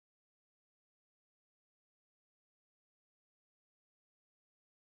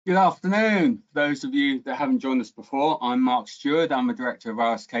Good afternoon. For those of you that haven't joined us before, I'm Mark Stewart. I'm the director of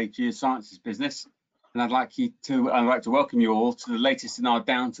RSK Geosciences business, and I'd like to welcome you all to the latest in our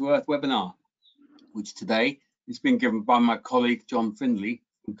Down to Earth webinar, which today is being given by my colleague John Findlay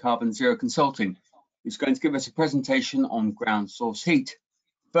from Carbon Zero Consulting, who's going to give us a presentation on ground source heat.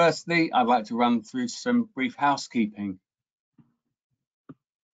 Firstly, I'd like to run through some brief housekeeping.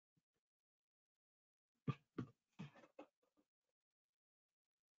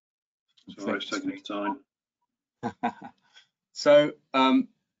 Sorry, it's taking its time. So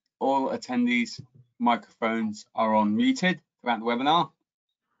all attendees' microphones are on muted throughout the webinar.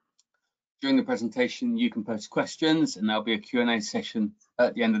 During the presentation, you can post questions and there'll be a Q&A session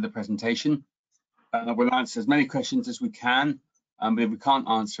at the end of the presentation. We'll answer as many questions as we can, but if we can't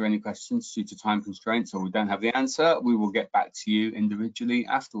answer any questions due to time constraints or we don't have the answer, we will get back to you individually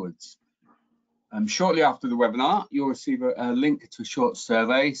afterwards. Shortly after the webinar, you'll receive a link to a short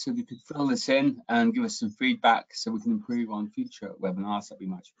survey, so if you could fill this in and give us some feedback so we can improve on future webinars, that'd be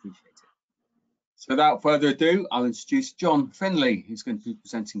much appreciated. So without further ado, I'll introduce John Findlay, who's going to be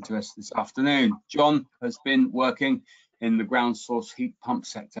presenting to us this afternoon. John has been working in the ground source heat pump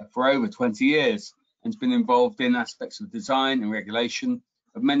sector for over 20 years and has been involved in aspects of design and regulation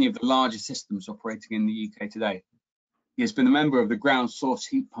of many of the largest systems operating in the UK today. He has been a member of the Ground Source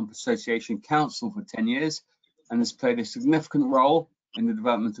Heat Pump Association Council for 10 years and has played a significant role in the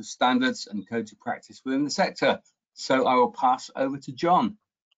development of standards and codes of practice within the sector. So I will pass over to John.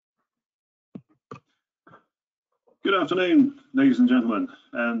 Good afternoon, ladies and gentlemen,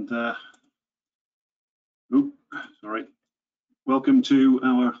 and welcome to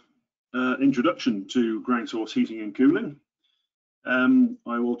our introduction to ground source heating and cooling.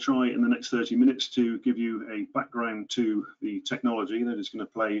 I will try in the next 30 minutes to give you a background to the technology that is going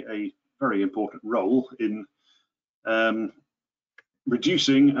to play a very important role in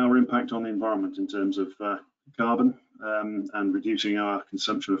reducing our impact on the environment in terms of carbon and reducing our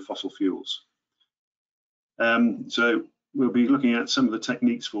consumption of fossil fuels. So we'll be looking at some of the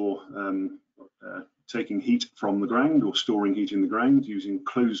techniques for taking heat from the ground or storing heat in the ground using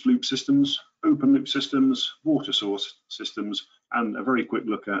closed loop systems, open loop systems, water source systems, and a very quick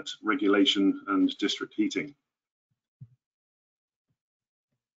look at regulation and district heating.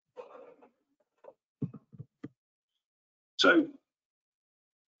 So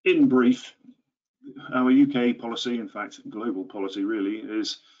in brief, our UK policy, in fact global policy really,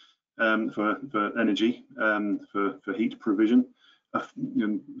 is for energy, for heat provision.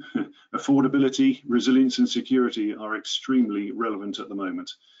 Affordability, resilience and security are extremely relevant at the moment.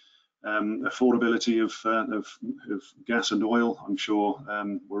 Affordability of gas and oil, I'm sure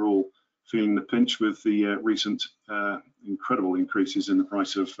we're all feeling the pinch with the recent incredible increases in the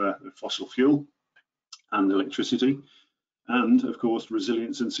price of fossil fuel and electricity. And of course,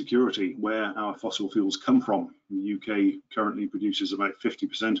 resilience and security, where our fossil fuels come from. The UK currently produces about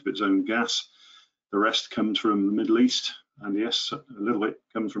 50% of its own gas. The rest comes from the Middle East, and yes, a little bit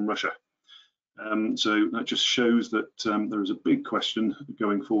comes from Russia. So that just shows that there is a big question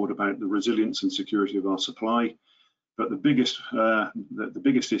going forward about the resilience and security of our supply. But the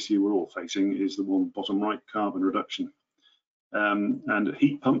biggest issue we're all facing is the one bottom right, carbon reduction. And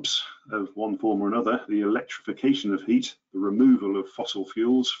heat pumps of one form or another, the electrification of heat, the removal of fossil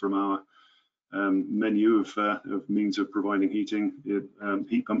fuels from our menu of means of providing heating,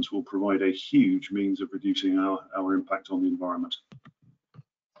 heat pumps will provide a huge means of reducing our impact on the environment.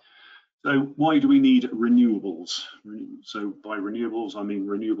 So why do we need renewables? So by renewables, I mean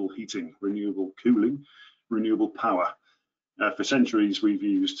renewable heating, renewable cooling, renewable power. For centuries, we've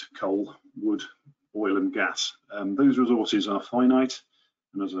used coal, wood, oil and gas. Those resources are finite,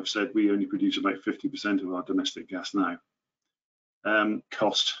 and as I've said, we only produce about 50% of our domestic gas now.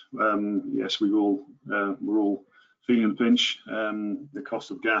 Cost, yes, we're all feeling the pinch. The cost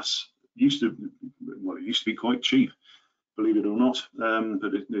of gas used to be quite cheap, believe it or not,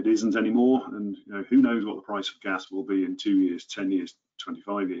 but it isn't anymore. And who knows what the price of gas will be in 2 years, 10 years,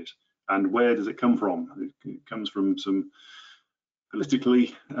 25 years. And where does it come from? It comes from some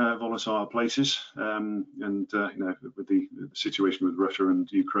politically volatile places, and with the situation with Russia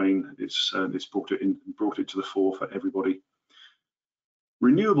and Ukraine, it's brought it to the fore for everybody.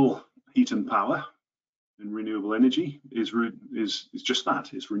 Renewable heat and power and renewable energy is just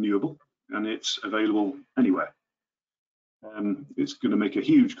that. It's renewable and it's available anywhere. It's going to make a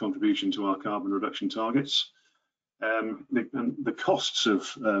huge contribution to our carbon reduction targets. The costs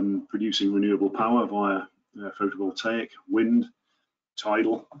of producing renewable power via photovoltaic, wind,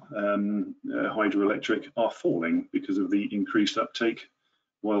 tidal, hydroelectric are falling because of the increased uptake,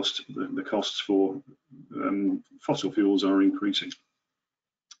 whilst the costs for fossil fuels are increasing.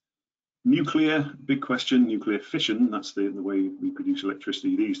 Nuclear, big question, nuclear fission, that's the way we produce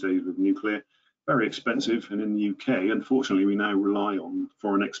electricity these days with nuclear. Very expensive, and in the UK, unfortunately, we now rely on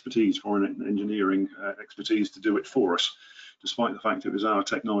foreign expertise, foreign engineering expertise to do it for us, despite the fact it was our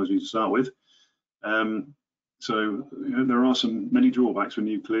technology to start with. So there are many drawbacks with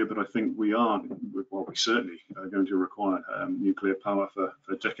nuclear, but I think we certainly are going to require nuclear power for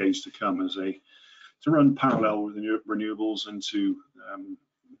decades to come to run parallel with the renewables and to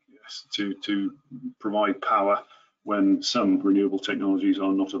provide power when some renewable technologies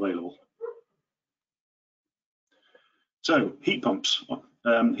are not available. So heat pumps.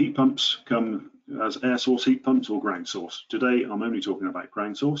 Heat pumps come as air source heat pumps or ground source. Today, I'm only talking about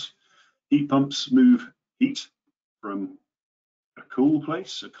ground source. Heat pumps move heat from a cool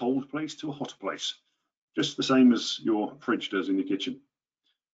place, a cold place, to a hot place, just the same as your fridge does in your kitchen.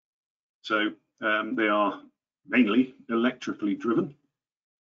 So they are mainly electrically driven,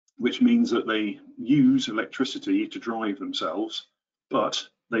 which means that they use electricity to drive themselves, but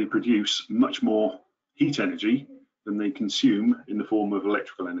they produce much more heat energy than they consume in the form of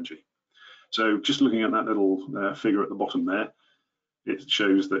electrical energy. So just looking at that little figure at the bottom there, it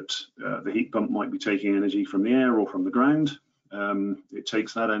shows that the heat pump might be taking energy from the air or from the ground. It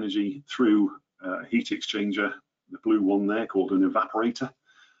takes that energy through a heat exchanger, the blue one there called an evaporator.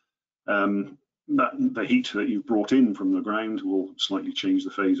 The heat that you've brought in from the ground will slightly change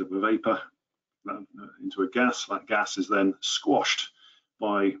the phase of the vapor into a gas. That gas is then squashed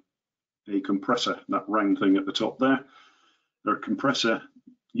by a compressor, that round thing at the top there. The compressor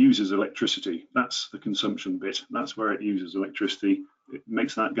uses electricity. That's the consumption bit. That's where it uses electricity. It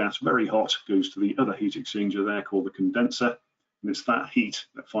makes that gas very hot, goes to the other heat exchanger there called the condenser, and it's that heat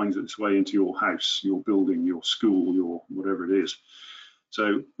that finds its way into your house, your building, your school, your whatever it is.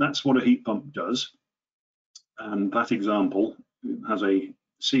 So that's what a heat pump does. And that example has a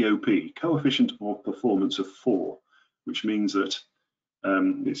COP, coefficient of performance, of 4, which means that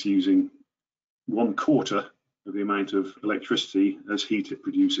it's using 1/4 of the amount of electricity as heat it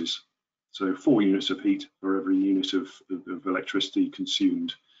produces. So 4 units of heat for every unit of electricity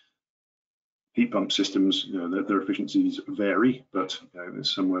consumed. Heat pump systems, their efficiencies vary, but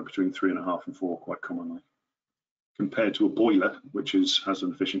it's somewhere between 3.5 and 4 quite commonly, compared to a boiler, which has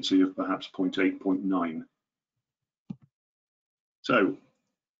an efficiency of perhaps 0.8, 0.9. So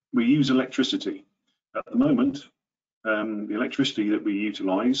we use electricity. At the moment, the electricity that we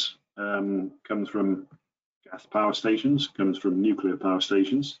utilize comes from gas power stations, comes from nuclear power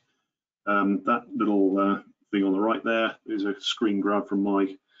stations. That little thing on the right there is a screen grab from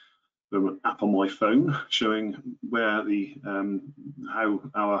an app on my phone showing where how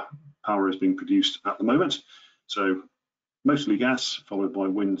our power is being produced at the moment. So mostly gas, followed by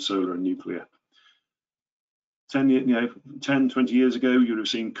wind, solar, and nuclear. 10, 20 years ago, you would have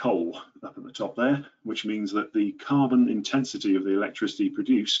seen coal up at the top there, which means that the carbon intensity of the electricity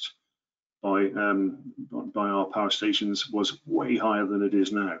produced by our power stations was way higher than it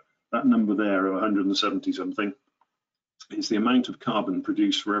is now. That number there of 170 something is the amount of carbon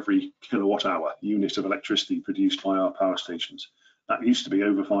produced for every kilowatt hour unit of electricity produced by our power stations. That used to be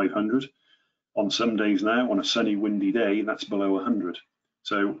over 500. On some days now, on a sunny, windy day, that's below 100.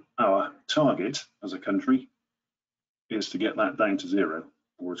 So our target as a country is to get that down to 0,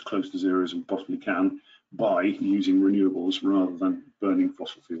 or as close to 0 as we possibly can, by using renewables rather than burning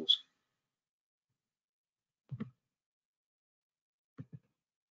fossil fuels.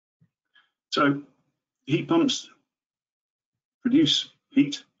 So heat pumps produce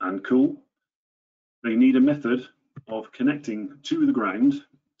heat and cool. They need a method of connecting to the ground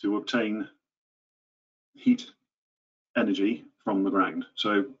to obtain heat energy from the ground.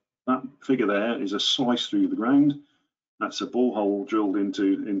 So that figure there is a slice through the ground. That's a borehole drilled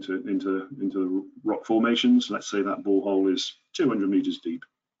into the rock formations. Let's say that borehole is 200 meters deep.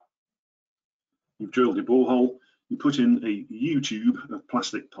 You've drilled your borehole, you put in a U-tube of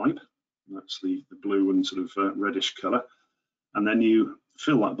plastic pipe. That's the blue and sort of reddish color. And then you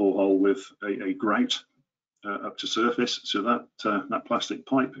fill that borehole with a grout up to surface, so that plastic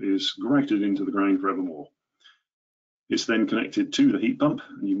pipe is grouted into the ground forevermore. It's then connected to the heat pump,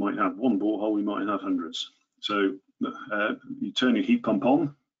 and you might have one borehole, you might have hundreds. So you turn your heat pump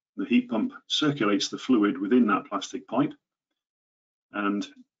on, the heat pump circulates the fluid within that plastic pipe and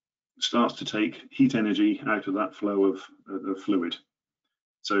starts to take heat energy out of that flow of fluid.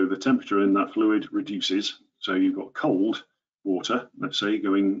 So the temperature in that fluid reduces, so you've got cold water, let's say,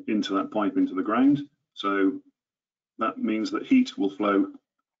 going into that pipe into the ground. So that means that heat will flow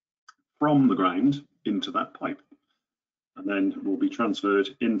from the ground into that pipe, and then will be transferred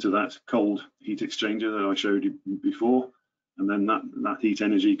into that cold heat exchanger that I showed you before, and then that heat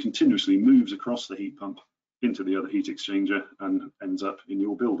energy continuously moves across the heat pump into the other heat exchanger and ends up in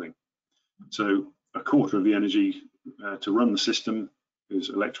your building. So a quarter of the energy to run the system is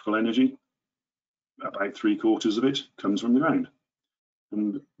electrical energy. About 3/4 of it comes from the ground.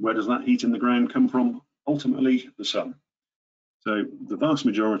 And where does that heat in the ground come from? Ultimately, the sun. So the vast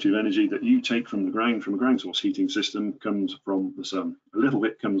majority of energy that you take from the ground, from a ground source heating system, comes from the sun. A little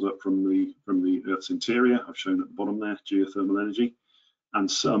bit comes up from the Earth's interior. I've shown at the bottom there, geothermal energy, and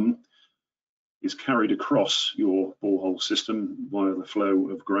some is carried across your borehole system via the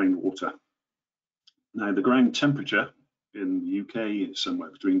flow of groundwater. Now, the ground temperature in the UK is somewhere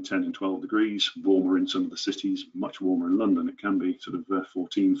between 10 and 12 degrees, warmer in some of the cities, much warmer in London. It can be sort of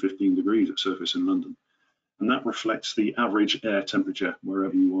 14, 15 degrees at surface in London. And that reflects the average air temperature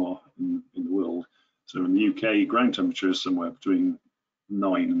wherever you are in the world. So in the UK, ground temperature is somewhere between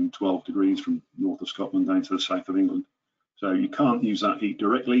 9 and 12 degrees from north of Scotland down to the south of England. So you can't use that heat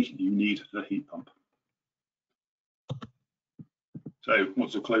directly, you need a heat pump. So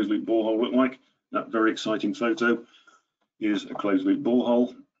what's a closed loop borehole look like? That very exciting photo is a closed loop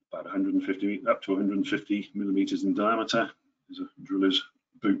borehole, about 150 up to 150 millimeters in diameter. There's a driller's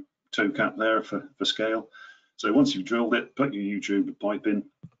boot toe cap there for scale. So once you've drilled it, put your U-tube pipe in,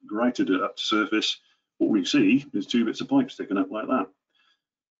 grouted it up to surface, what we see is 2 bits of pipe sticking up like that.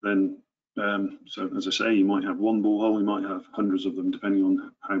 Then, so as I say, you might have one borehole, you might have hundreds of them depending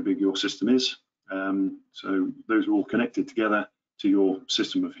on how big your system is. So those are all connected together to your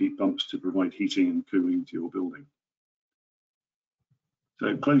system of heat pumps to provide heating and cooling to your building.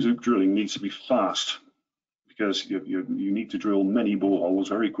 So closed loop drilling needs to be fast, because you need to drill many boreholes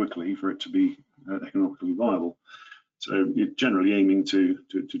very quickly for it to be economically viable. So you're generally aiming to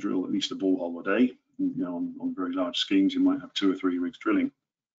drill at least a borehole a day. You know, on very large schemes, you might have 2 or 3 rigs drilling.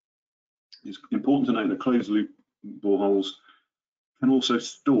 It's important to note that closed loop boreholes can also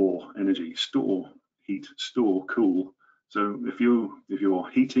store energy, store heat, store cool. So if you're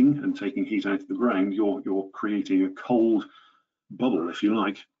heating and taking heat out of the ground, you're creating a cold bubble, if you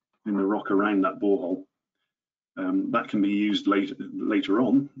like, in the rock around that borehole. That can be used later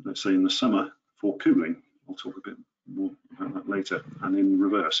on, let's say in the summer, for cooling. I'll talk a bit more about that later. And in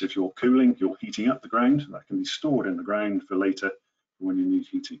reverse, if you're cooling, you're heating up the ground, that can be stored in the ground for later when you need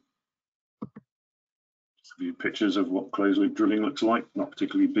heating. Just a few pictures of what closed loop drilling looks like, not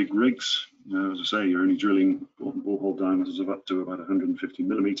particularly big rigs. As I say, you're only drilling borehole diameters of up to about 150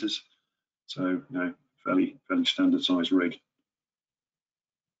 millimeters. So, fairly standard size rig.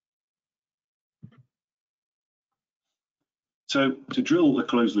 So to drill a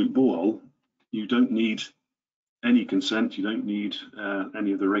closed loop borehole, you don't need any consent, you don't need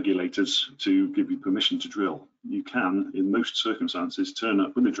any of the regulators to give you permission to drill. You can, in most circumstances, turn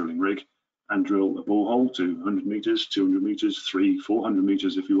up with a drilling rig and drill a borehole to 100 meters, 200 meters, 300, 400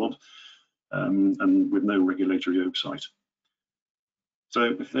 meters if you want, and with no regulatory oversight. So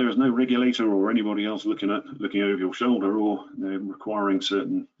if there is no regulator or anybody else looking over your shoulder, or requiring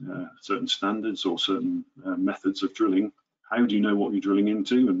certain standards or certain methods of drilling, how do you know what you're drilling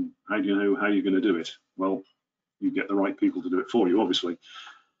into, and how do you know how you're going to do it? Well, you get the right people to do it for you, obviously,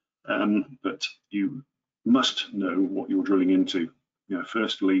 but you must know what you're drilling into.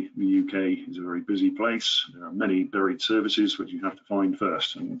 Firstly, the UK is a very busy place. There are many buried services which you have to find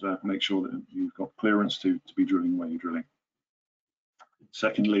first, and make sure that you've got clearance to be drilling where you're drilling.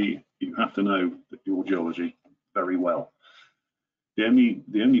 Secondly, you have to know your geology very well. The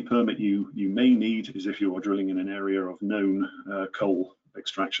only permit you may need is if you are drilling in an area of known coal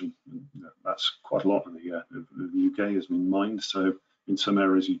extraction. That's quite a lot of the UK has been mined, so in some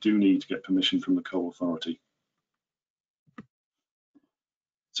areas you do need to get permission from the coal authority.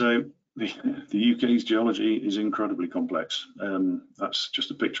 So the UK's geology is incredibly complex. That's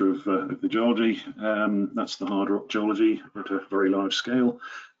just a picture of the geology. That's the hard rock geology at a very large scale.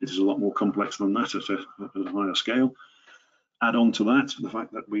 It is a lot more complex than that at a higher scale. Add on to that the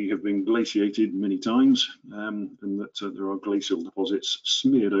fact that we have been glaciated many times, and that there are glacial deposits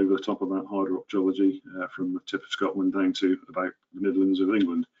smeared over the top of that hard rock geology from the tip of Scotland down to about the Midlands of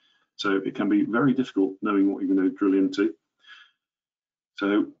England. So it can be very difficult knowing what you're going to drill into.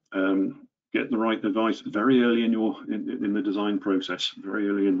 So get the right advice very early in the design process, very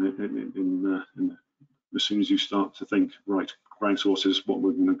early as soon as you start to think, right, ground sources, what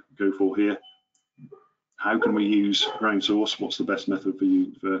we're going to go for here. How can we use ground source? What's the best method for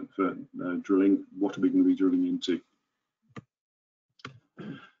you for drilling? What are we going to be drilling into?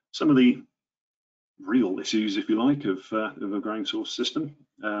 Some of the real issues, if you like, of a ground source system,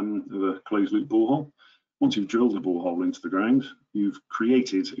 of a closed loop borehole. Once you've drilled a borehole into the ground, you've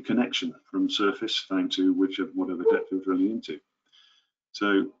created a connection from surface down to whatever depth you're drilling into.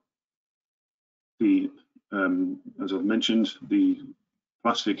 So as I've mentioned, the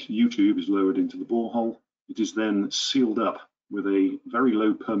plastic U-tube is lowered into the borehole. It is then sealed up with a very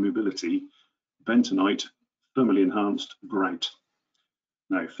low permeability bentonite thermally enhanced grout.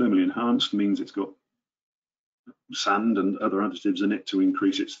 Now, thermally enhanced means it's got sand and other additives in it to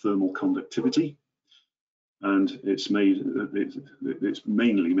increase its thermal conductivity, and it's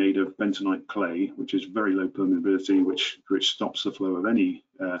mainly made of bentonite clay, which is very low permeability, which stops the flow of any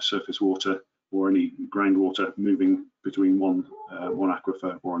surface water or any groundwater moving between one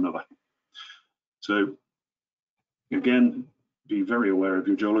aquifer or another. So again, be very aware of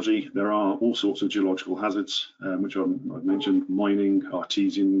your geology. There are all sorts of geological hazards, which I've mentioned: mining,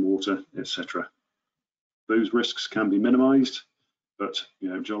 artesian water, etc. Those risks can be minimized, but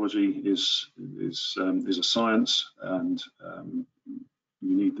geology is a science, and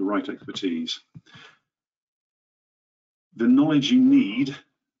you need the right expertise. The knowledge you need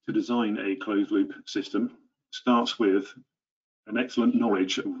to design a closed loop system starts with an excellent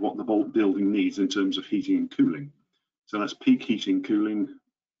knowledge of what the building needs in terms of heating and cooling. So that's peak heating cooling,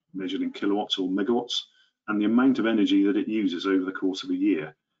 measured in kilowatts or megawatts, and the amount of energy that it uses over the course of a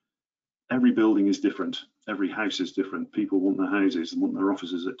year. Every building is different. Every house is different. People want their houses and want their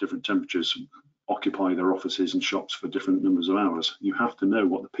offices at different temperatures, occupy their offices and shops for different numbers of hours. You have to know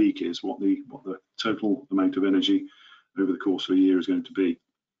what the peak is, what the total amount of energy over the course of a year is going to be.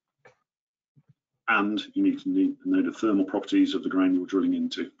 And you need to know the thermal properties of the ground you're drilling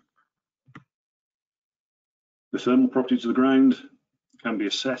into. The thermal properties of the ground can be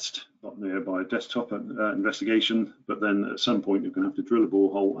assessed by a desktop investigation, but then at some point you're going to have to drill a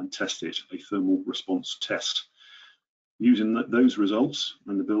borehole and test it, a thermal response test. Using those results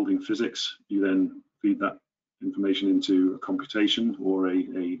and the building physics, you then feed that information into a computation or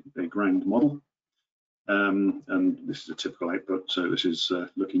a ground model. And this is a typical output. So this is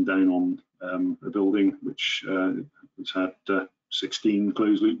looking down on a building which has had 16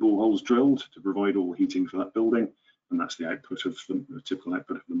 closed loop boreholes drilled to provide all the heating for that building, and that's the output of the typical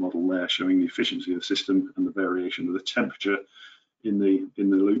output of the model there, showing the efficiency of the system and the variation of the temperature in the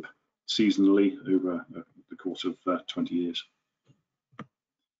loop seasonally over the course of 20 years.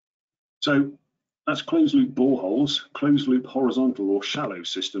 So that's closed loop boreholes. Closed loop horizontal or shallow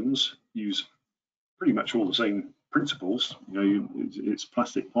systems use pretty much all the same principles. It's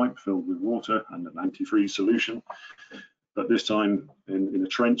plastic pipe filled with water and an antifreeze solution, but this time in a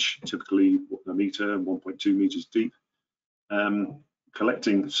trench, typically a meter, 1.2 meters deep,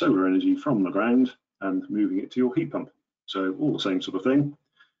 collecting solar energy from the ground and moving it to your heat pump. So all the same sort of thing.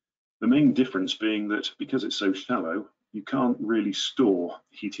 The main difference being that because it's so shallow, you can't really store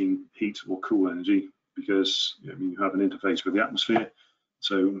heat or cool energy, because you have an interface with the atmosphere.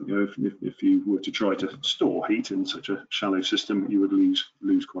 So if you were to try to store heat in such a shallow system, you would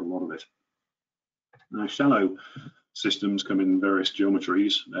lose quite a lot of it. Now, shallow systems come in various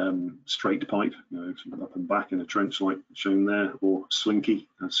geometries: straight pipe, up and back in a trench like shown there, or slinky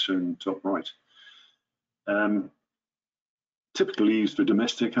as shown top right. Typically used for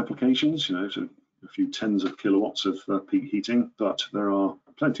domestic applications, so a few tens of kilowatts of peak heating, but there are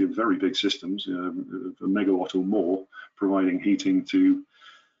plenty of very big systems, a megawatt or more, providing heating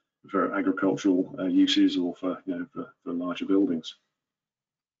for agricultural uses or for larger buildings.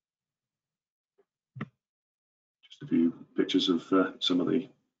 Just a few pictures of some of the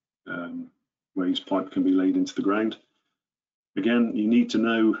ways pipe can be laid into the ground. Again, you need to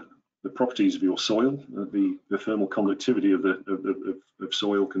know the properties of your soil. The thermal conductivity of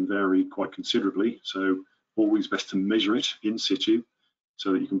soil can vary quite considerably, so always best to measure it in situ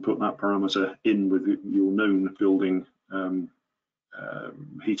so that you can put that parameter in with your known building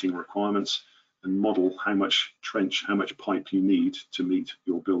heating requirements and model how much pipe you need to meet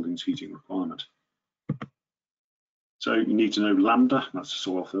your building's heating requirement. So you need to know lambda, that's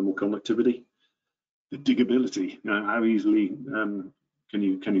soil thermal conductivity. The diggability, how easily can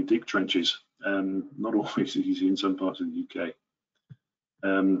you dig trenches? Not always easy in some parts of the UK.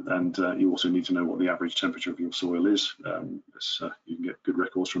 And you also need to know what the average temperature of your soil is. You can get good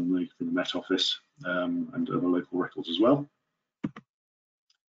records from the Met Office and other local records as well.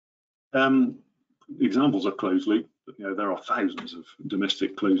 Examples of closed loop, there are thousands of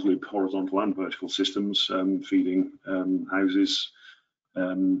domestic closed loop horizontal and vertical systems feeding houses,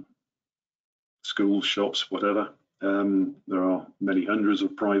 schools, shops, whatever. There are many hundreds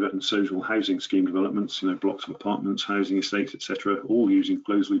of private and social housing scheme developments, blocks of apartments, housing estates, etc., all using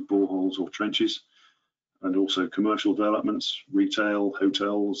closed loop boreholes or trenches, and also commercial developments, retail,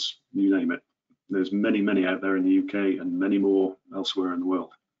 hotels, you name it. There's many, many out there in the UK and many more elsewhere in the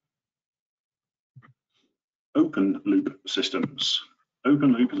world. Open loop systems.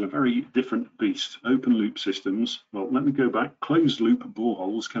 Open loop is a very different beast. Open loop systems, well, let me go back. Closed loop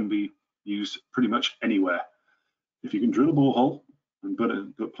boreholes can be used pretty much anywhere. If you can drill a borehole and put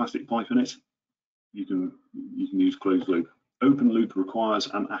a plastic pipe in it, you can use closed loop. Open loop requires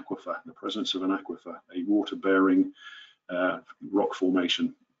an aquifer, the presence of an aquifer, a water-bearing rock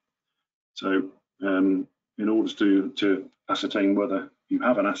formation. So in order to ascertain whether you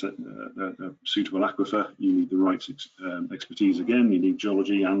have a suitable aquifer, you need the right expertise again. You need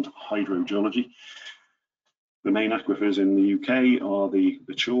geology and hydrogeology. The main aquifers in the UK are the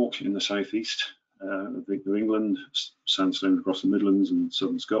chalk in the southeast of England, sandstone across the Midlands and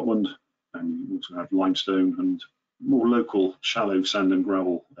southern Scotland, and you also have limestone and more local shallow sand and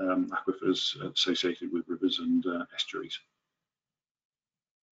gravel aquifers associated with rivers and estuaries.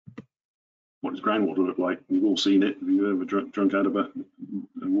 What does groundwater look like? You've all seen it. If you've ever drunk out of a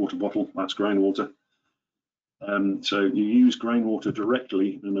water bottle, that's groundwater. So you use groundwater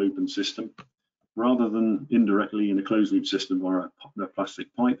directly in an open system rather than indirectly in a closed loop system or a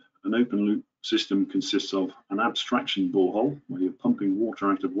plastic pipe. An open loop system consists of an abstraction borehole where you're pumping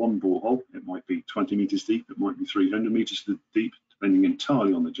water out of one borehole. It might be 20 meters deep, it might be 300 meters deep, depending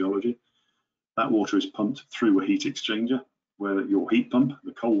entirely on the geology. That water is pumped through a heat exchanger, where your heat pump,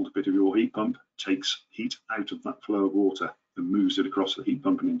 the cold bit of your heat pump, takes heat out of that flow of water and moves it across the heat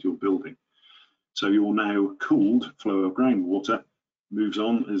pump and into your building. So your now cooled flow of groundwater moves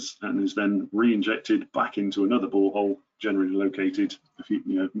on and is then re-injected back into another borehole, generally located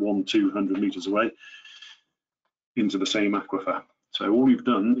 100-200 meters away, into the same aquifer. So all you've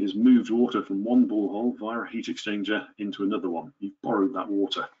done is moved water from one borehole via a heat exchanger into another one. You've borrowed that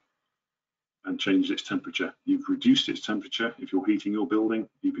water and changed its temperature. You've reduced its temperature if you're heating your building.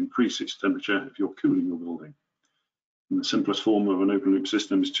 You've increased its temperature if you're cooling your building. And the simplest form of an open loop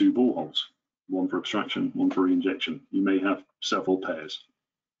system is two boreholes, one for abstraction, one for re-injection. You may have several pairs,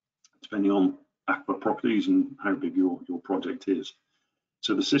 depending on aquifer properties and how big your project is.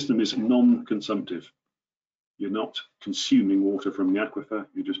 So the system is non-consumptive. You're not consuming water from the aquifer,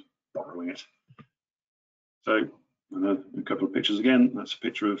 you're just borrowing it. So a couple of pictures again. That's a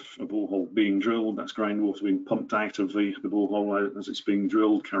picture of a borehole being drilled. That's groundwater being pumped out of the borehole as it's being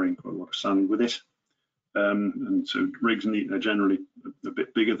drilled, carrying quite a lot of sand with it. And so rigs are generally a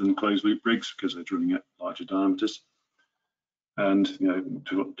bit bigger than closed loop rigs because they're drilling at larger diameters, and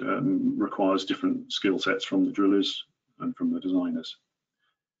requires different skill sets from the drillers and from the designers.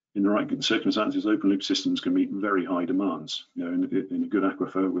 In the right circumstances, open loop systems can meet very high demands. In a good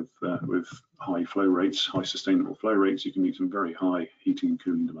aquifer with high flow rates, high sustainable flow rates, you can meet some very high heating and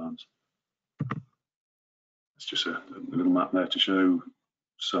cooling demands. It's just a little map there to show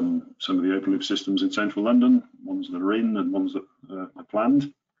some of the open loop systems in central London, ones that are in and ones that are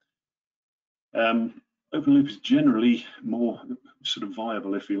planned. Open loop is generally more sort of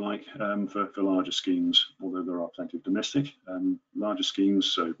viable, if you like, for larger schemes, although there are plenty of domestic. Larger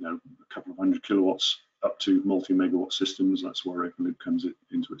schemes, so a couple of 100 kilowatts up to multi-megawatt systems, that's where open loop comes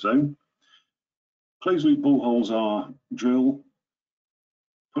into its own. Closed loop boreholes are drill,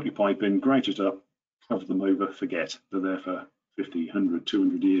 put your pipe in, grout it up, cover them over, forget. They're there for 50, 100,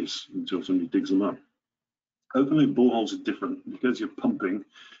 200 years until somebody digs them up. Open loop boreholes are different because you're pumping.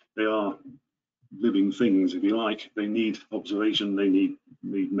 They are living things, if you like. They need observation, they need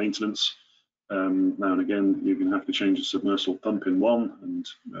maintenance. Now and again, you're going to have to change the submersible pump in one, and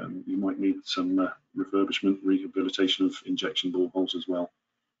you might need some refurbishment, rehabilitation of injection boreholes as well.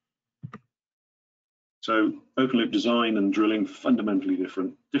 So open loop design and drilling, fundamentally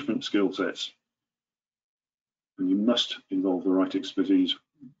different skill sets. And you must involve the right expertise.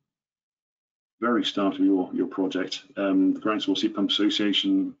 Very start of your project. The Ground Source Heat Pump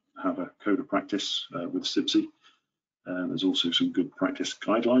Association have a code of practice with SIPSI. There's also some good practice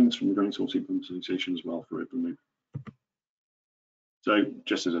guidelines from the Ground Source Heat Pump Association as well for open loop. So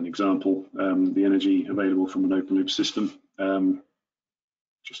just as an example, the energy available from an open loop system,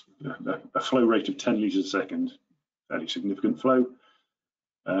 just a flow rate of 10 litres a second, fairly significant flow.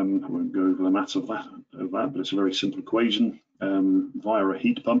 I won't go over the maths of that, but it's a very simple equation. Via a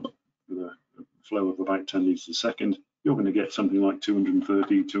heat pump with a flow of about 10 litres a second, you're going to get something like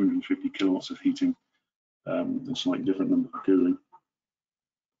 230, 250 kilowatts of heating. A slightly different number for cooling.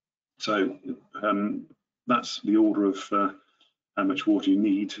 So that's the order of how much water you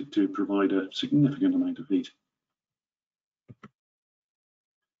need to provide a significant amount of heat.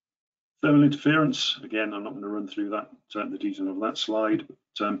 Thermal interference, again, I'm not going to run through that, the detail of that slide,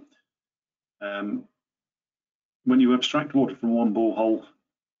 but when you abstract water from one borehole,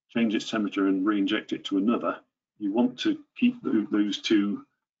 change its temperature and re-inject it to another, you want to keep those two,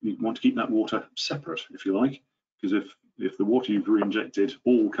 you want to keep that water separate, if you like, because if the water you've re-injected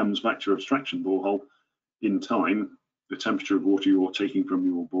all comes back to your abstraction borehole, in time, the temperature of water you're taking from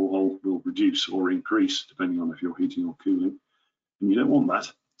your borehole will reduce or increase, depending on if you're heating or cooling, and you don't want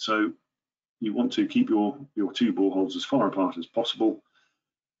that. So you want to keep your two boreholes as far apart as possible.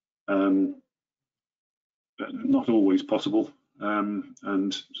 Not always possible,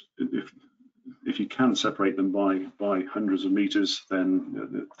 and if you can separate them by hundreds of meters, then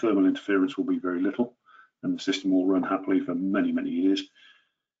the thermal interference will be very little, and the system will run happily for many, many years.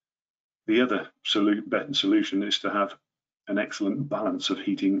 The other better solution is to have an excellent balance of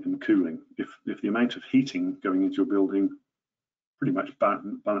heating and cooling. If the amount of heating going into your building pretty much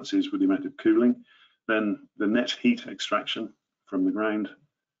balances with the amount of cooling, then the net heat extraction from the ground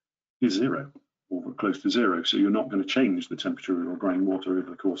is zero, or close to zero. So you're not going to change the temperature of your groundwater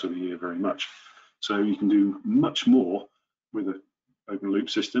over the course of a year very much. So you can do much more with an open loop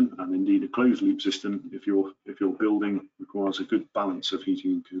system, and indeed a closed loop system, if your building requires a good balance of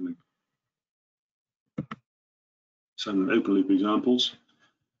heating and cooling. Some open loop examples,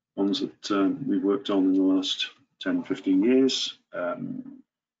 ones that we've worked on in the last 10, 15 years.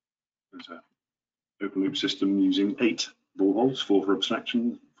 There's an open loop system using 8 boreholes, 4 for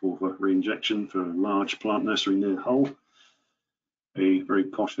abstraction, 4 for re-injection for a large plant nursery near Hull. A very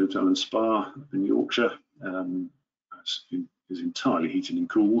posh hotel and spa in Yorkshire is entirely heated and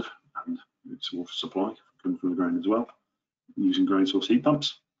cooled, and its water supply comes from the ground as well, using ground source heat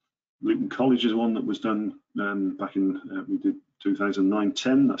pumps. Luton College is one that was done back in, we did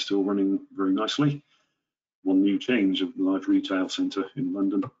 2009-10, that's still running very nicely. One new change of the large retail centre in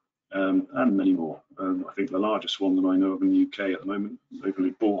London, and many more. I think the largest one that I know of in the UK at the moment, open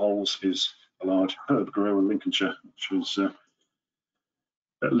loop boreholes, is a large herb grower in Lincolnshire, which is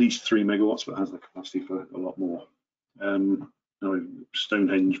at least 3 megawatts, but has the capacity for a lot more.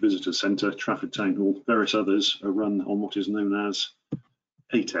 Stonehenge Visitor Centre, Trafford Town Hall, various others are run on what is known as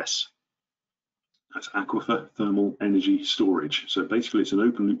ATES. That's Aquifer Thermal Energy Storage. So basically it's an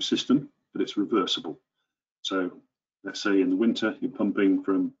open loop system, but it's reversible. So let's say in the winter you're pumping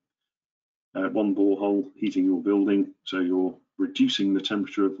from one borehole, heating your building, so you're reducing the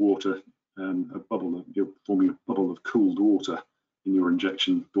temperature of water, you're forming a bubble of cooled water in your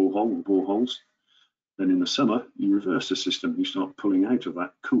injection borehole or boreholes. Then in the summer you reverse the system, you start pulling out of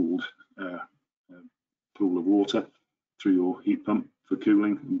that cooled pool of water through your heat pump for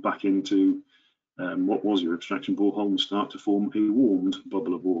cooling and back into what was your abstraction borehole, and start to form a warmed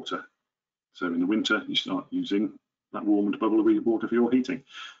bubble of water. So in the winter you start using that warmed bubble of water for your heating.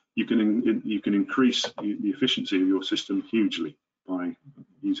 You can increase the efficiency of your system hugely by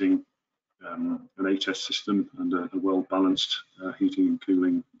using an ATES system and a well-balanced heating and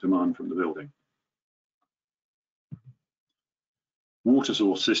cooling demand from the building. Water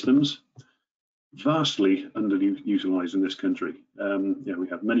source systems, vastly underutilised in this country. We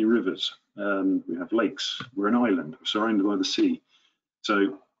have many rivers, we have lakes, we're an island, we're surrounded by the sea.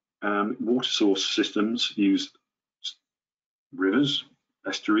 So water source systems use rivers,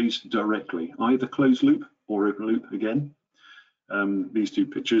 estuaries directly, either closed loop or open loop again. These two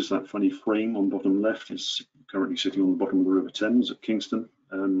pictures, that funny frame on bottom left is currently sitting on the bottom of the River Thames at Kingston.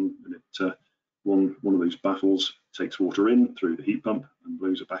 One of those baffles takes water in through the heat pump and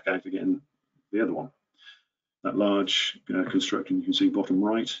blows it back out again, the other one. That large construction you can see bottom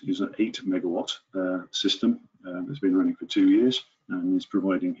right is an 8 megawatt system that's been running for 2 years and is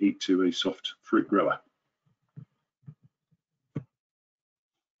providing heat to a soft fruit grower.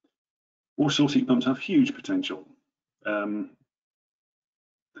 Water source heat pumps have huge potential.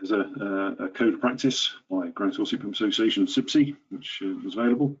 There's a code of practice by Ground Source Heat Pump Association, SIPSI, which was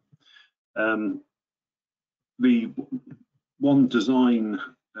available. The one design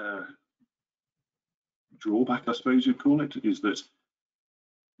drawback, I suppose you'd call it, is that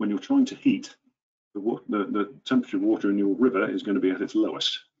when you're trying to heat, the temperature of water in your river is going to be at its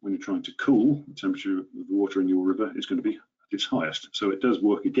lowest. When you're trying to cool, the temperature of the water in your river is going to be at its highest. So it does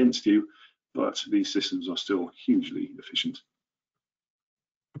work against you, but these systems are still hugely efficient.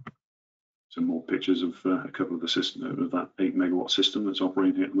 Some more pictures of a couple of the system of that 8 megawatt system that's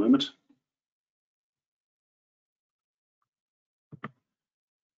operating at the moment.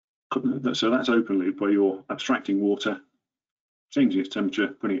 So that's open loop, where you're abstracting water, changing its temperature,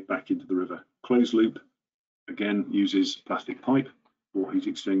 putting it back into the river. Closed loop, again, uses plastic pipe or heat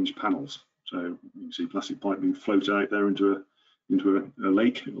exchange panels. So you can see plastic pipe being floated out there into a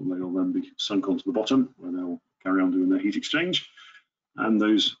lake. They'll then be sunk onto the bottom, where they'll carry on doing their heat exchange. And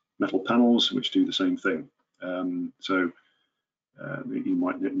those metal panels which do the same thing.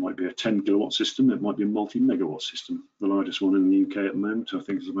 It might be a 10 kilowatt system, it might be a multi-megawatt system. The largest one in the UK at the moment, I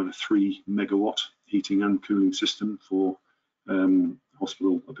think, is about a 3 megawatt heating and cooling system for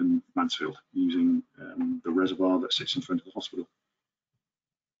hospital up in Mansfield, using the reservoir that sits in front of the hospital.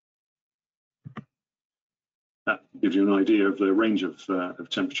 That gives you an idea of the range of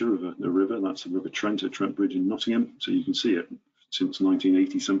temperature of the river. That's the River Trent at Trent Bridge in Nottingham. So you can see it since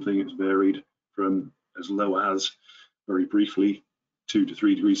 1980 something. It's varied from as low as, very briefly, 2 to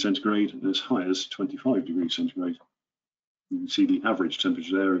 3 degrees centigrade, and as high as 25 degrees centigrade. You can see the average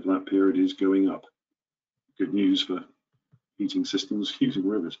temperature there of that period is going up. Good news for heating systems using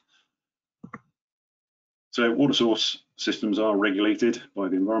rivers. So water source systems are regulated by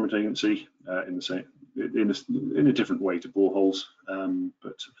the Environment Agency in a different way to boreholes.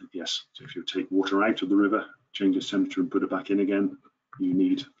 But yes, so if you take water out of the river, change its temperature and put it back in again, you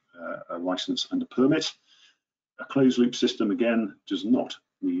need a license and a permit. A closed loop system, again, does not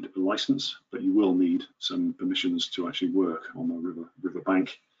need a license, but you will need some permissions to actually work on the river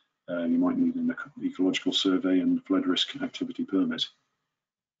bank. You might need an ecological survey and flood risk activity permit.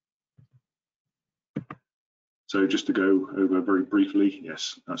 So just to go over very briefly,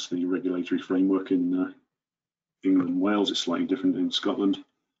 yes, that's the regulatory framework in England and Wales. It's slightly different in Scotland.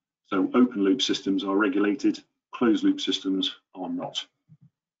 So open loop systems are regulated, closed loop systems are not.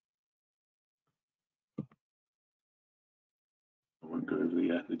 I won't go over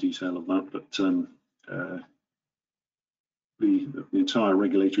the detail of that, but the entire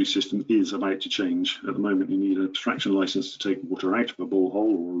regulatory system is about to change. At the moment, you need an abstraction license to take water out of a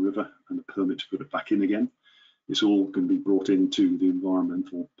borehole or a river and a permit to put it back in again. It's all going to be brought into the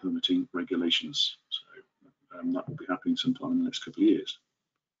environmental permitting regulations. So that will be happening sometime in the next couple of years.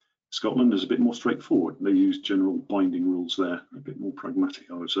 Scotland is a bit more straightforward. They use general binding rules there, a bit more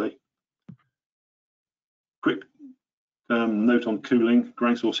pragmatic, I would say. Quick note on cooling.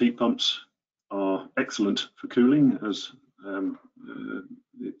 Ground source heat pumps are excellent for cooling, as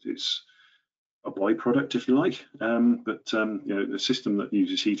it's a byproduct, if you like. But you know, the system that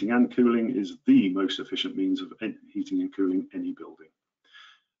uses heating and cooling is the most efficient means of heating and cooling any building.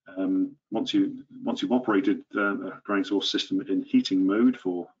 Once you've operated a ground source system in heating mode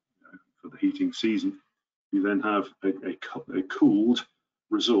for the heating season, you then have a cooled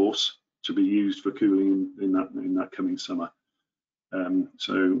resource to be used for cooling in that coming summer.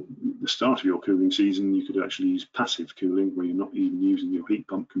 So the start of your cooling season, you could actually use passive cooling, where you're not even using your heat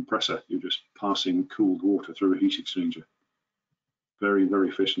pump compressor. You're just passing cooled water through a heat exchanger. Very, very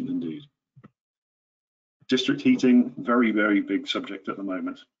efficient indeed. District heating, very, very big subject at the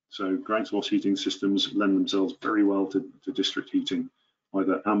moment. So ground source heating systems lend themselves very well to district heating,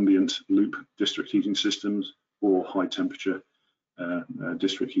 either ambient loop district heating systems or high temperature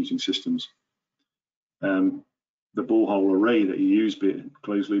district heating systems. The borehole array that you use, be it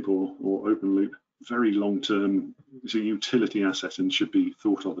closed loop or open loop, very long term, is a utility asset and should be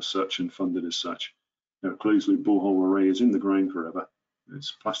thought of as such and funded as such. A closed loop borehole array is in the ground forever.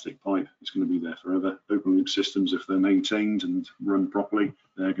 It's plastic pipe, it's going to be there forever. Open loop systems, if they're maintained and run properly,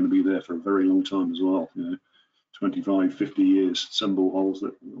 they're going to be there for a very long time as well. 25, 50 years. Some boreholes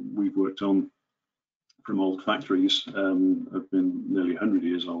that we've worked on from old factories have been nearly 100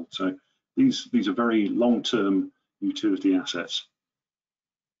 years old. So these are very long-term utility assets.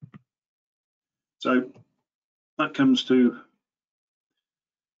 So that comes to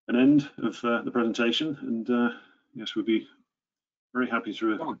an end of the presentation, and yes, we'll be very happy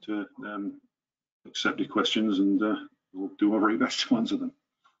to accept your questions, and we'll do our very best to answer them.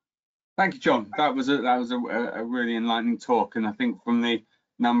 Thank you, John. That was a really enlightening talk, and I think from the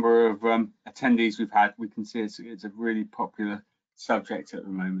number of attendees we've had, we can see it's a really popular subject at the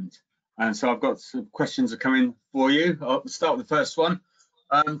moment. And so I've got some questions that come in for you. I'll start with the first one.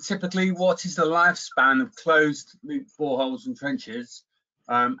 Typically, what is the lifespan of closed loop boreholes and trenches,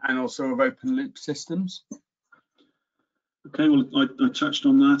 and also of open loop systems? Okay, well, I touched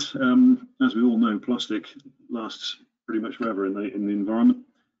on that. As we all know, plastic lasts pretty much forever in the environment.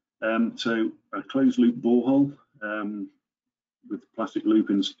 So a closed loop borehole with plastic loop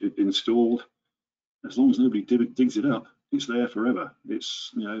installed, as long as nobody digs it up, it's there forever.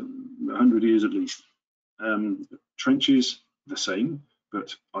 It's 100 years at least. Trenches, the same,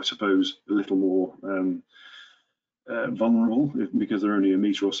 but I suppose a little more vulnerable because they're only a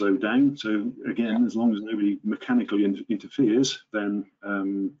metre or so down. So again, as long as nobody mechanically interferes, then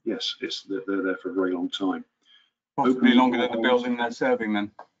yes, they're there for a very long time. Possibly longer than the building they're serving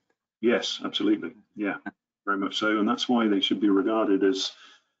then. Yes, absolutely. Yeah, very much so. And that's why they should be regarded as,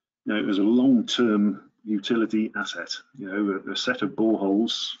 as a long-term utility asset. A set of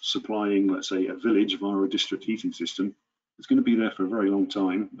boreholes supplying, let's say, a village via a district heating system it's going to be there for a very long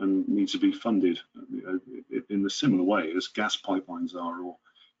time and needs to be funded in the similar way as gas pipelines are, or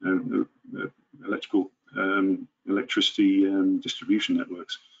electricity distribution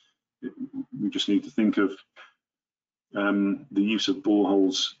networks. We just need to think of the use of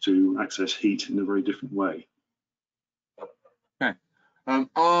boreholes to access heat in a very different way. Okay.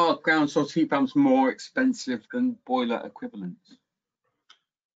 Are ground source heat pumps more expensive than boiler equivalents?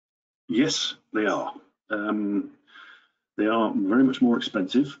 Yes, they are. They are very much more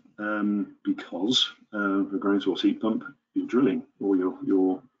expensive because the ground source heat pump, you're drilling, or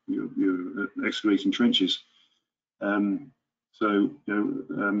you're excavating trenches. So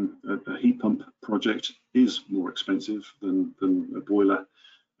a heat pump project is more expensive than a boiler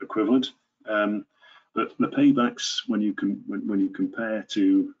equivalent. But the paybacks, when you compare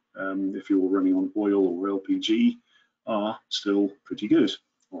to if you're running on oil or LPG, are still pretty good.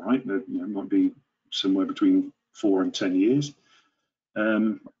 All right, they might be somewhere between 4 and 10 years,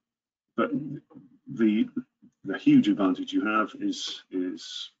 but the huge advantage you have is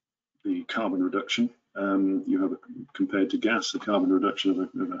the carbon reduction. You have compared to gas, the carbon reduction of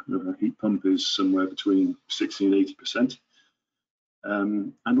a heat pump is somewhere between 60 and 80%,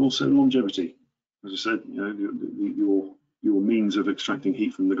 and also longevity. As I said, your means of extracting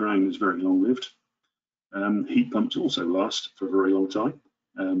heat from the ground is very long-lived. Heat pumps also last for a very long time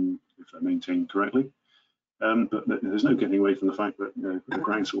if they're maintained correctly. But there's no getting away from the fact that the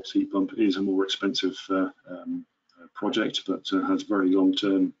ground source heat pump is a more expensive project, but has very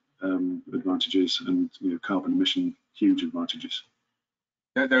long-term advantages and carbon emission huge advantages.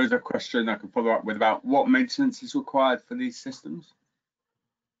 There is a question I can follow up with about what maintenance is required for these systems.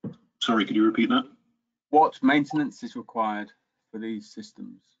 Sorry, could you repeat that? What maintenance is required for these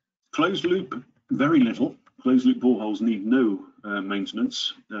systems? Closed loop, very little. Closed loop boreholes need no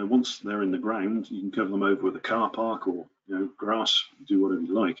maintenance. Once they're in the ground, you can cover them over with a car park or grass, do whatever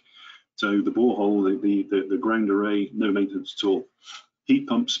you like. So the borehole, the ground array, no maintenance at all. Heat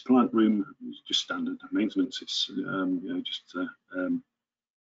pumps, plant room, just standard maintenance. It's just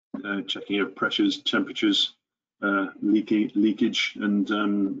checking out pressures, temperatures, leakage, and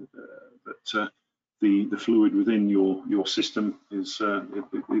the fluid within your system is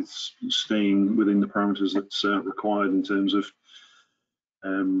staying within the parameters that's required in terms of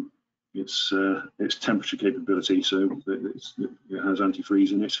its temperature capability. So it has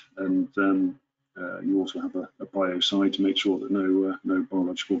antifreeze in it, and you also have a biocide to make sure that no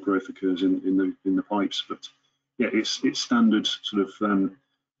biological growth occurs in the pipes. But yeah, it's standard sort of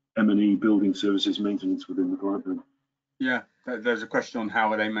M&E building services maintenance within the plant room. Yeah, there's a question on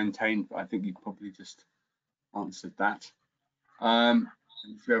how are they maintained, but I think you probably just answered that.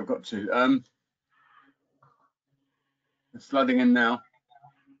 If we ever got to it's flooding in now.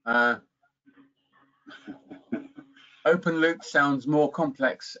 Open loop sounds more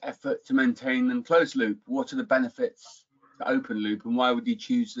complex effort to maintain than closed loop. What are the benefits to open loop, and why would you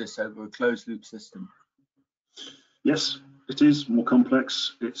choose this over a closed loop system? Yes, it is more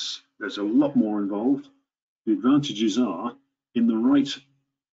complex. There's a lot more involved. The advantages are in the right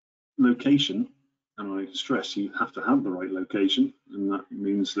location, and I stress you have to have the right location, and that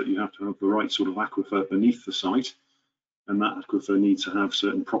means that you have to have the right sort of aquifer beneath the site, and that aquifer needs to have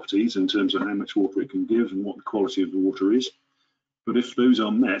certain properties in terms of how much water it can give and what the quality of the water is. But if those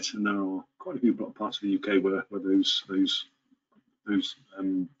are met, and there are quite a few parts of the UK where those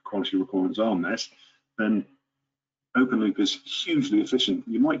quality requirements are met, then open loop is hugely efficient.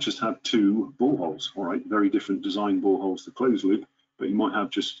 You might just have 2 boreholes, all right, very different design boreholes to closed loop, but you might have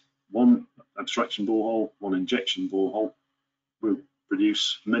just one abstraction borehole, one injection borehole, will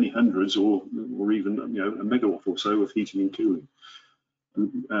produce many hundreds or even a megawatt or so of heating and cooling.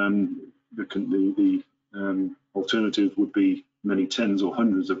 The alternative would be many tens or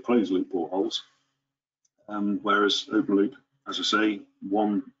hundreds of closed loop boreholes, whereas open loop, as I say,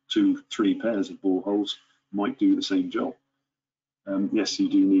 1, 2, 3 pairs of boreholes might do the same job. Yes, you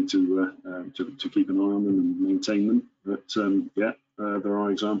do need to keep an eye on them and maintain them, but yeah, there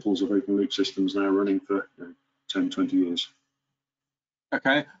are examples of open loop systems now running for 10, 20 years.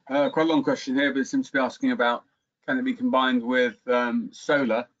 Okay, quite a long question here, but it seems to be asking about, can it be combined with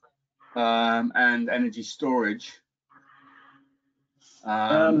solar and energy storage?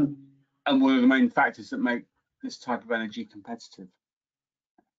 And what are the main factors that make this type of energy competitive?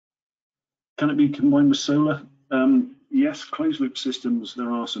 Can it be combined with solar? Yes, closed loop systems,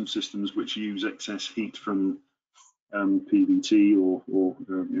 there are some systems which use excess heat from PVT or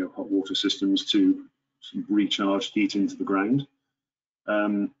hot water systems to recharge heat into the ground.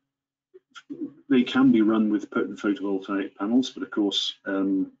 They can be run with potent photovoltaic panels, but of course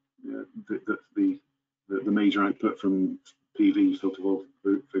the the major output from PV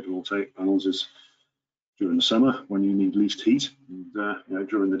photovoltaic panels is during the summer when you need least heat, and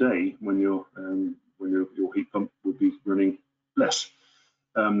during the day when your heat pump would be running less.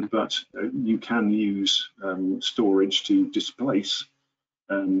 But you can use storage to displace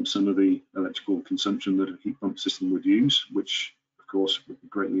some of the electrical consumption that a heat pump system would use, which of course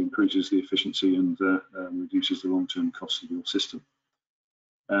greatly increases the efficiency and reduces the long-term cost of your system.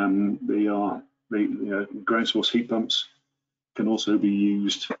 Ground source heat pumps can also be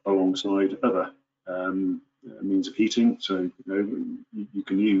used alongside other means of heating. So you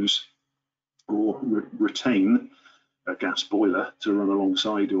can use or retain a gas boiler to run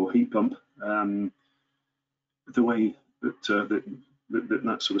alongside your heat pump. The way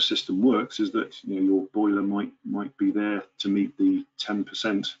that sort of system works is that your boiler might be there to meet the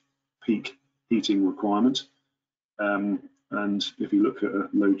 10% peak heating requirement. And if you look at a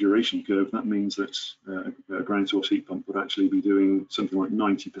low duration curve, that means that a ground source heat pump would actually be doing something like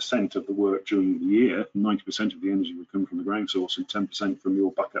 90% of the work during the year. 90% of the energy would come from the ground source and 10% from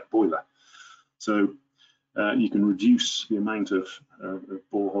your backup boiler. So you can reduce the amount of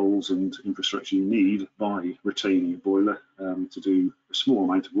boreholes and infrastructure you need by retaining a boiler to do a small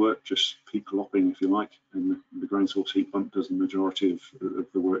amount of work, just peak lopping if you like, and the ground source heat pump does the majority of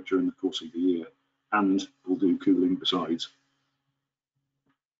the work during the course of the year and will do cooling besides.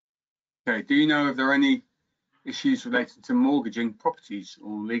 Okay, do you know if there are any issues related to mortgaging properties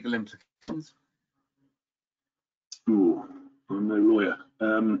or legal implications? Ooh, I'm no lawyer.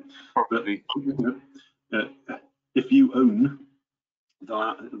 Probably. But, if you own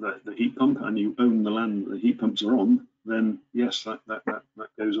the heat pump and you own the land the heat pumps are on, then yes, that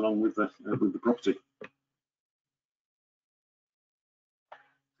goes along with the property.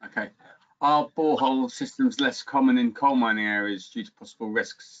 Okay. Are borehole systems less common in coal mining areas due to possible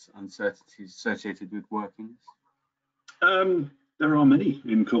risks, uncertainties associated with workings? There are many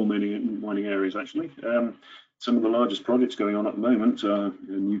in coal mining areas, actually. Some of the largest projects going on at the moment are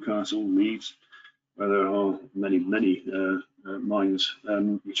in Newcastle, Leeds, where there are many mines.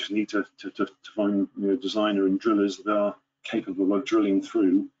 You just need to find designer and drillers that are capable of drilling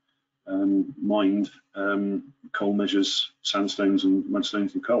through mined coal measures, sandstones and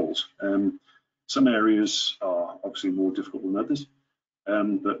mudstones and coals. Some areas are obviously more difficult than others,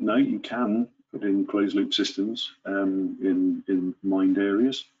 but no, you can put in closed loop systems in mined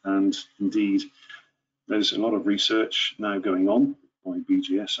areas, and indeed there's a lot of research now going on by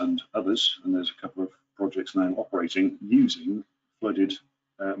BGS and others, and there's a couple of projects now operating using flooded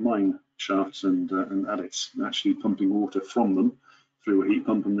mine shafts and adits, actually pumping water from them through a heat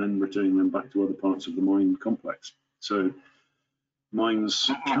pump and then returning them back to other parts of the mine complex. So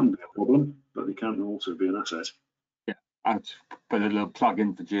mines can be a problem, but they can also be an asset. Yeah, I'd put a little plug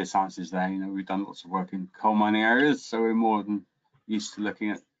in for geosciences there. We've done lots of work in coal mining areas, so we're more than used to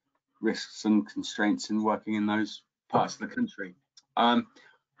looking at risks and constraints in working in those parts of the country. I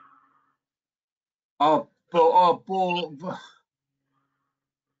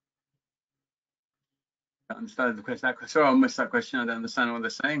understand the question. Sorry, I missed that question. I don't understand what they're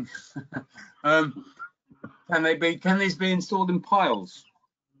saying. Can these be installed in piles?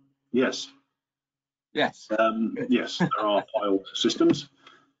 Yes. Yes. Yes, there are pile systems.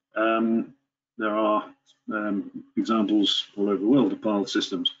 There are examples all over the world of pile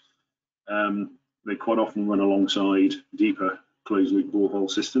systems. They quite often run alongside deeper closed loop borehole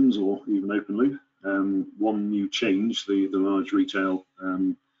systems or even open loop. One new change, the large retail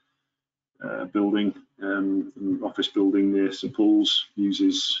building, office building near St Paul's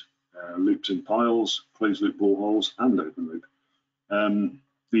uses loops and piles, closed loop boreholes and open loop.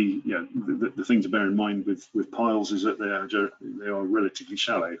 The thing to bear in mind with piles is that they are relatively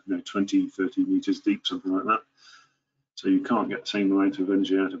shallow, 20, 30 meters deep, something like that. So you can't get the same amount of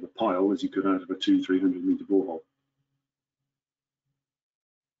energy out of a pile as you could out of a 200-300 meter borehole.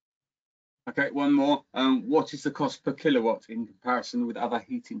 Okay, one more. What is the cost per kilowatt in comparison with other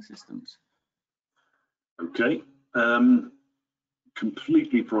heating systems? Okay,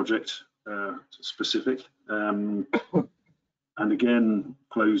 completely project specific, and again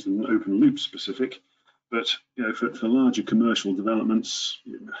closed and open loop specific. But for larger commercial developments,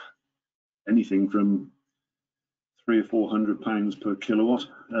 anything from £300 or £400 per kilowatt,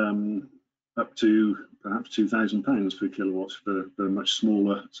 up to perhaps £2,000 per kilowatt for much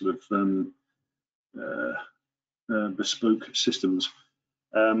smaller sort of bespoke systems.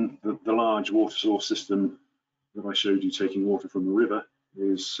 The large water source system that I showed you taking water from the river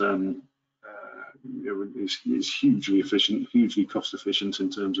is hugely efficient, hugely cost efficient in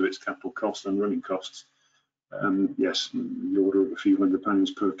terms of its capital cost and running costs. yes, the order of a few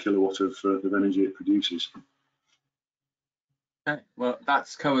 £100 per kilowatt of energy it produces. Okay, well,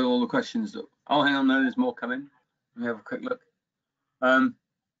 that's covered all the questions. Oh, hang on, no, there's more coming. Let me have a quick look.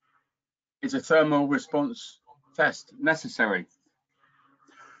 Is a thermal response test necessary?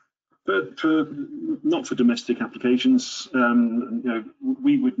 But not for domestic applications.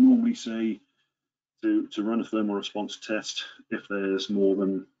 We would normally say to run a thermal response test if there's more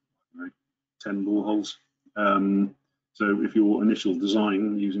than 10 boreholes. So if your initial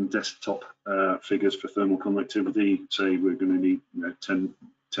design using desktop figures for thermal conductivity, say we're going to need 10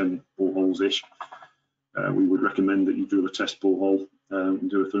 boreholes ish, we would recommend that you do a test borehole and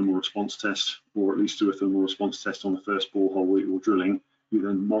do a thermal response test, or at least do a thermal response test on the first borehole that you're drilling. You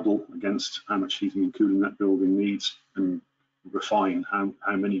then model against how much heating and cooling that building needs and refine how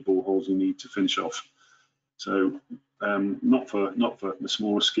many boreholes you need to finish off. So not for the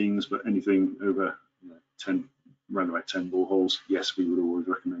smaller schemes, but anything over 10, around about 10 boreholes, yes, we would always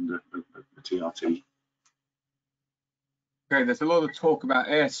recommend a TRT. Okay, there's a lot of talk about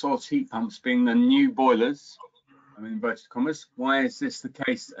air source heat pumps being the new boilers. I'm in inverted commas. Why is this the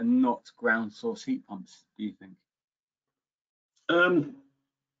case and not ground source heat pumps, do you think?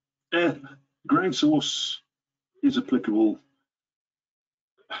 Ground source is applicable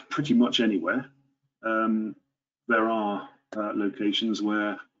pretty much anywhere. There are locations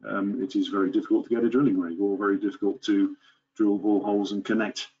where it is very difficult to get a drilling rig, or very difficult to drill boreholes and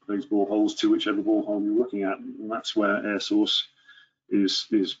connect those boreholes to whichever borehole you're looking at, and that's where air source is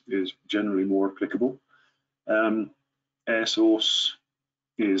generally more applicable. Air source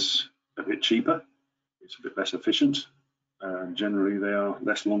is a bit cheaper, it's a bit less efficient, and generally they are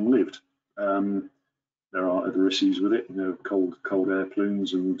less long-lived. There are other issues with it, cold air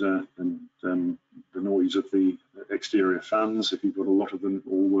plumes and the noise of the exterior fans, if you've got a lot of them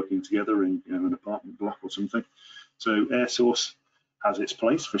all working together in an apartment block or something. So air source has its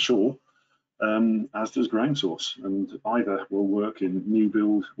place for sure, as does ground source, and either will work in new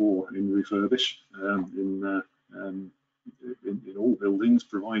build or in refurbish, in all buildings,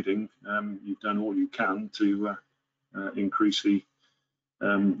 providing you've done all you can to increase the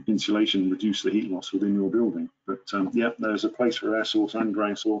insulation, reduce the heat loss within your building. But yeah, there's a place for air source and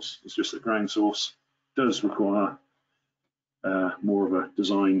ground source. It's just that ground source does require more of a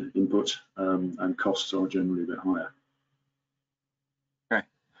design input, and costs are generally a bit higher. Okay.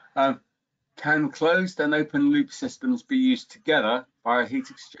 Can closed and open loop systems be used together by a heat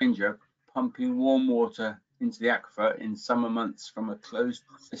exchanger pumping warm water into the aquifer in summer months from a closed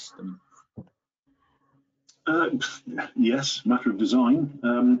system? Yes, matter of design.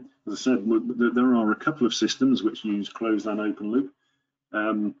 As I said, there are a couple of systems which use closed and open loop.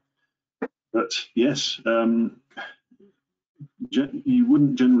 But yes, you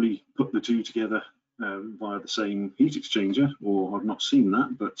wouldn't generally put the two together via the same heat exchanger, or I've not seen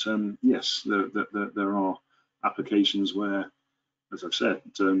that. But yes, there are applications where, as I've said,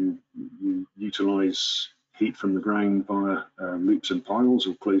 you utilise heat from the ground via loops and piles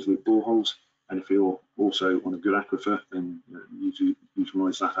or closed loop boreholes. And if you're also on a good aquifer, then you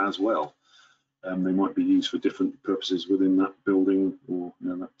utilise that as well. They might be used for different purposes within that building or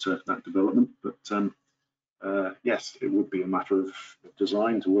that development. But yes, it would be a matter of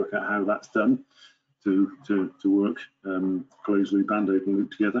design to work out how that's done to work closed loop and open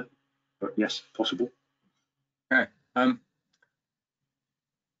loop together. But yes, possible. Okay.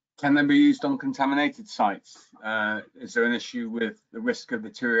 Can they be used on contaminated sites? Is there an issue with the risk of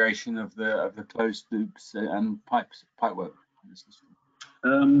deterioration of the closed loops and pipe work?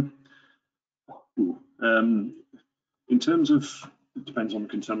 In terms of, it depends on the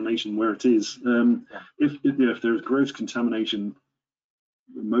contamination where it is. If there's gross contamination,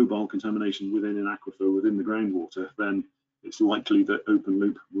 mobile contamination within an aquifer, within the groundwater, then it's likely that open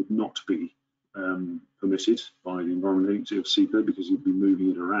loop would not be permitted by the Environment Agency of SEPA, because you'd be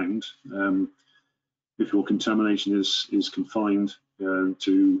moving it around. If your contamination is confined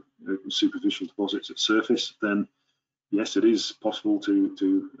to superficial deposits at surface, then yes, it is possible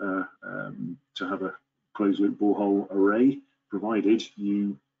to have a closed loop borehole array, provided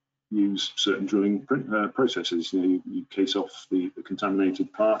you use certain drilling processes. You case off the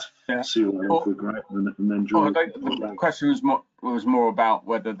contaminated part, seal it off with grout, and then drill. The question was more about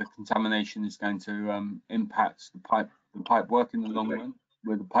whether the contamination is going to impact the pipe work in the long run,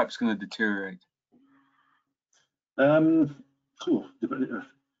 where the pipe's going to deteriorate.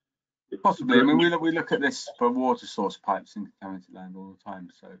 Possibly. I mean, we look at this for water source pipes in contaminated land all the time,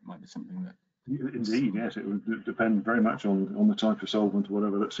 so it might be something that. Indeed, yes, it would depend very much on the type of solvent or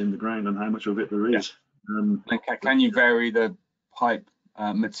whatever that's in the ground and how much of it there is. Can you vary the pipe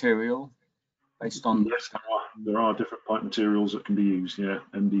material based on? Yes, there are different pipe materials that can be used. Yeah,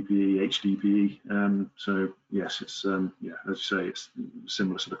 MDPE, HDPE. So yes, it's yeah, as you say, it's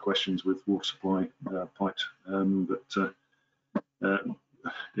similar sort of questions with water supply pipes, but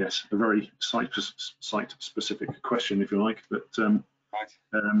yes, a very site-specific question, if you like. But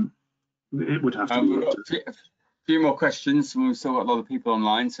it would have to be looked at. A few more questions, and we've still got a lot of people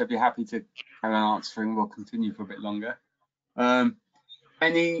online, so if you're happy to carry on answering, we'll continue for a bit longer.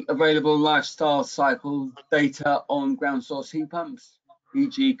 Any available lifestyle cycle data on ground source heat pumps,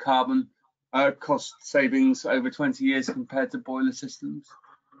 e.g. carbon cost savings over 20 years compared to boiler systems?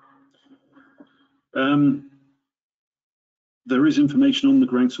 There is information on the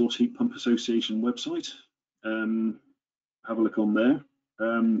Ground Source Heat Pump Association website. Have a look on there.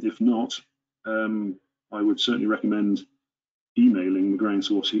 If not, I would certainly recommend emailing the Ground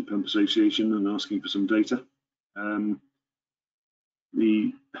Source Heat Pump Association and asking for some data.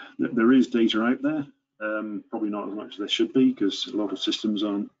 There is data out there, probably not as much as there should be, because a lot of systems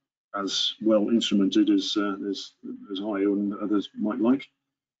aren't as well instrumented as I and others might like.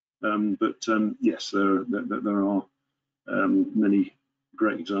 But yes, there are many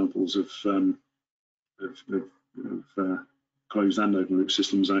great examples of closed and open loop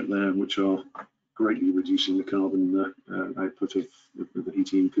systems out there, which are greatly reducing the carbon output of the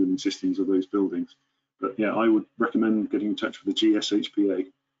heating and cooling systems of those buildings. But yeah, I would recommend getting in touch with the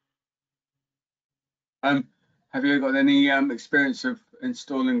GSHPA. Have you got any experience of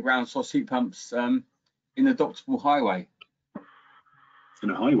installing ground source heat pumps in a adoptable highway? In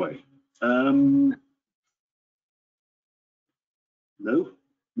a highway? No,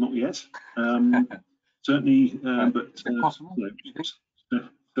 not yet. Certainly, but possible?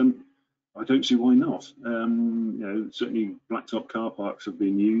 I don't see why not. You know, certainly blacktop car parks have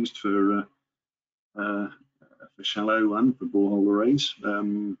been used for shallow and for borehole arrays.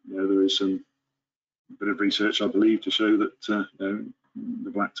 You know, there is some bit of research, I believe, to show that you know,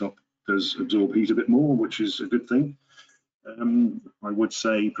 the blacktop does absorb heat a bit more, which is a good thing. I would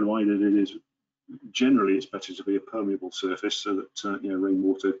say, provided it is generally, it's better to be a permeable surface, so that you know,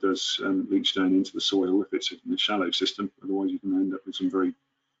 rainwater does leach down into the soil if it's in a shallow system. Otherwise, you can end up with some very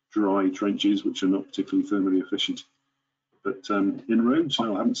dry trenches, which are not particularly thermally efficient. But in roads,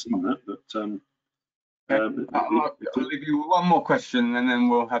 no, I haven't seen that. But I'll leave you with one more question, and then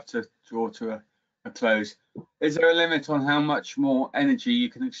we'll have to draw to a close. Is there a limit on how much more energy you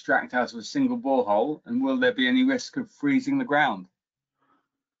can extract out of a single borehole, and will there be any risk of freezing the ground?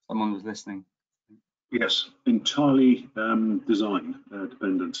 Someone was listening. Yes, entirely design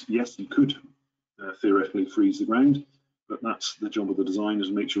dependent. Yes, you could theoretically freeze the ground, but that's the job of the designers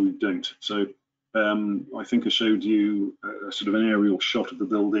to make sure you don't. So I think I showed you sort of an aerial shot of the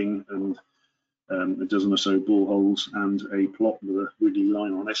building and a dozen or so boreholes and a plot with a wiggly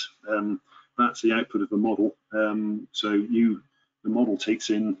line on it. That's the output of the model. So the model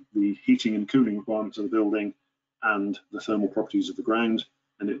takes in the heating and cooling requirements of the building and the thermal properties of the ground,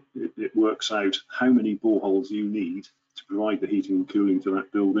 and it works out how many boreholes you need to provide the heating and cooling to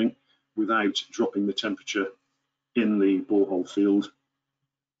that building without dropping the temperature in the borehole field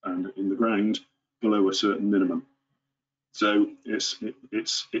and in the ground below a certain minimum. So it's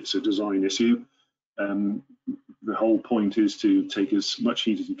a design issue. The whole point is to take as much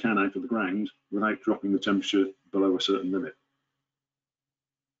heat as you can out of the ground without dropping the temperature below a certain limit.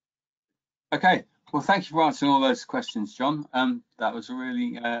 Okay, well, thank you for answering all those questions, John. That was a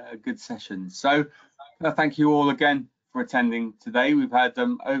really a good session. So thank you all again for attending today. We've had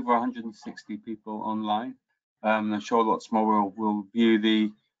over 160 people online. I'm sure lots more will view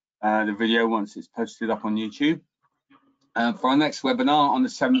the video once it's posted up on YouTube. For our next webinar on the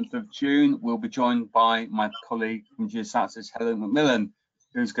 7th of June, we'll be joined by my colleague from GSHP, Helen McMillan,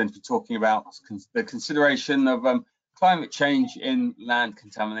 who's going to be talking about the consideration of climate change in land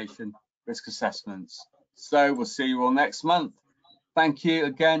contamination risk assessments. So we'll see you all next month. Thank you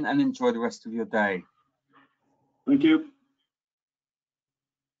again and enjoy the rest of your day. Thank you.